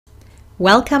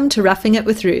Welcome to Roughing It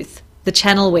with Ruth, the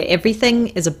channel where everything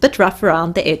is a bit rough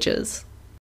around the edges.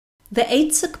 The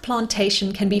Uitsoek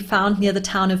Plantation can be found near the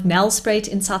town of Nelspruit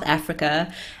in South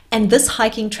Africa, and this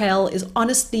hiking trail is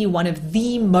honestly one of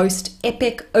the most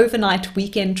epic overnight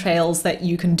weekend trails that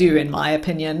you can do, in my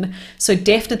opinion, so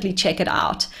definitely check it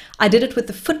out. I did it with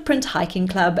the Footprint Hiking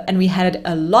Club and we had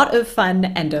a lot of fun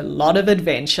and a lot of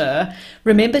adventure.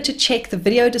 Remember to check the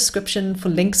video description for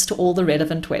links to all the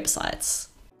relevant websites.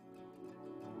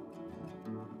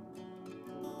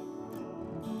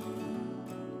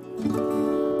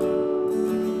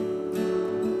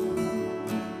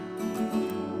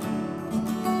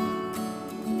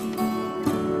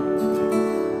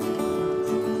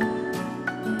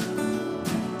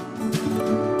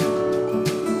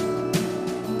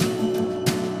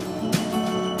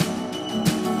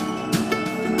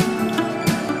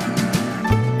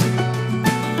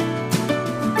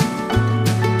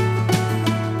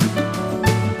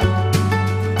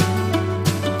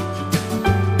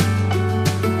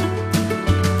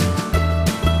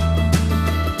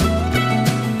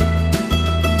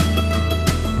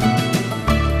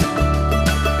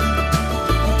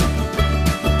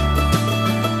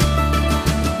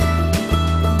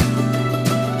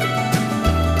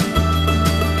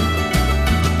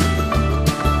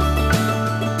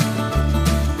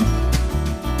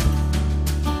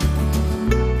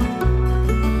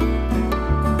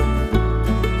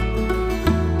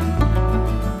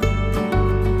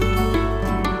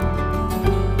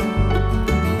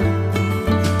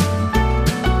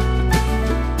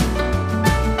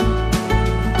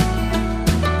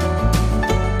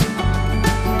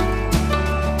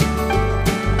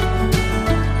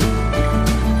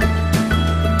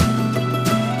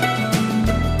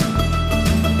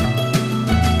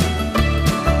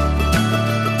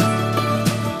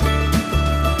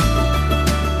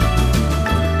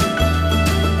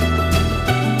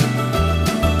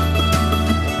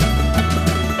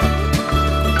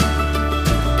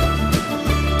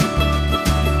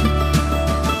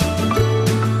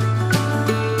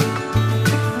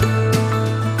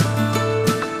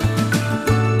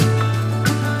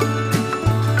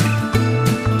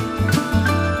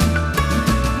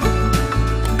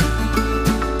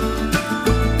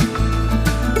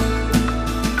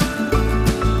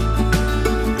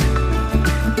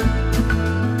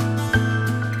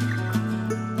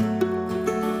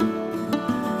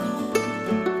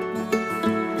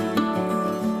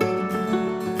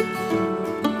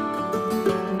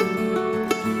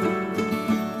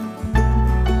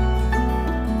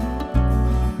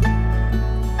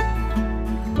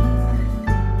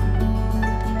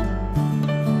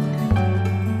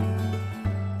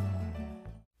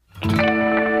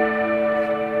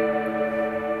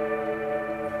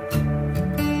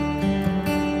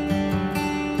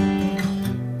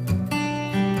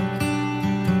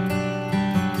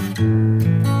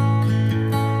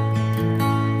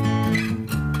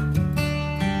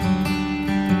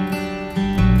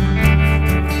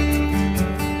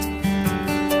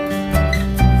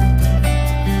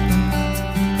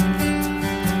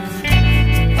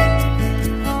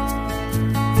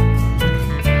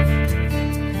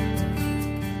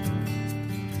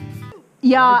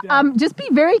 Yeah, just be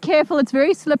very careful. It's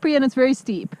very slippery and it's very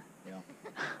steep. Yeah.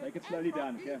 Take it slowly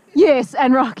down, okay? Yes,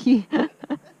 and rocky.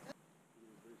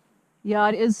 Yeah,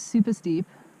 it is super steep.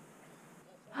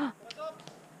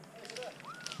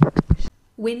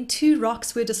 When two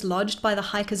rocks were dislodged by the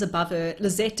hikers above her,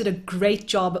 Lizette did a great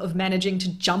job of managing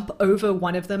to jump over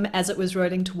one of them as it was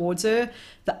rolling towards her.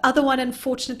 The other one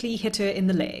unfortunately hit her in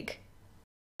the leg.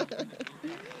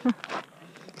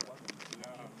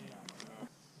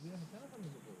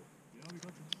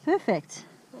 Perfect.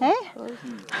 Hey?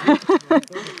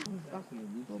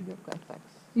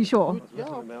 You sure?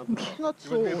 Yeah, not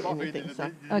so anything,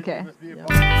 so. Okay.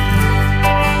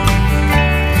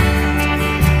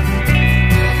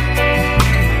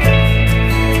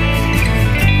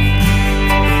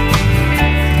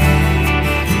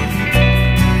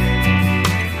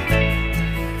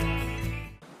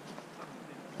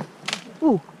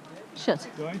 Ooh, shit.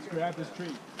 Don't grab this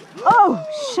tree. Oh,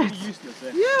 shit. Useless,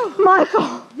 eh? You,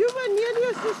 Michael. you were nearly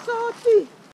a society.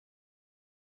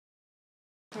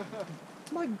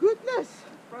 My goodness.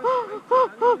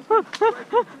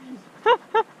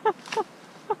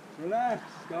 Relax,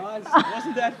 guys. It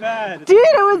wasn't that bad. Dude,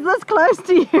 it was this close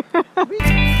to you.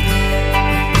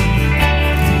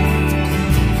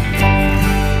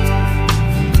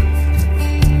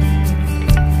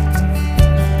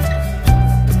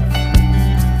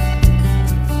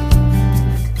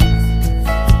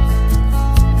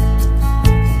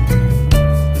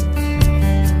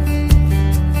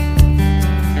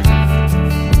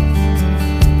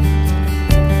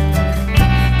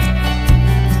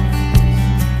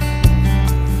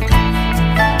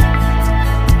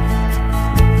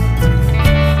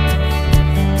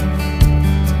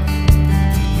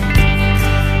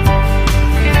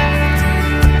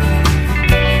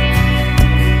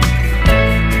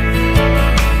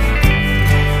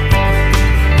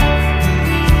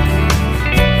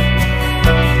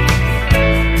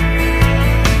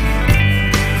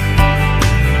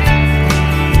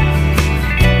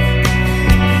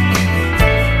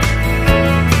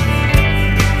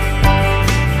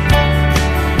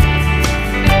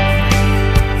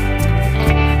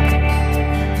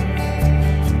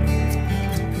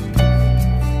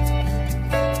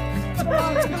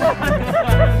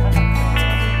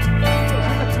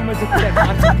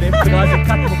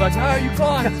 you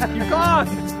can't. You can't.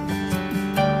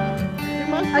 You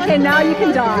must Okay, make now it you can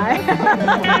like-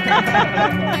 die.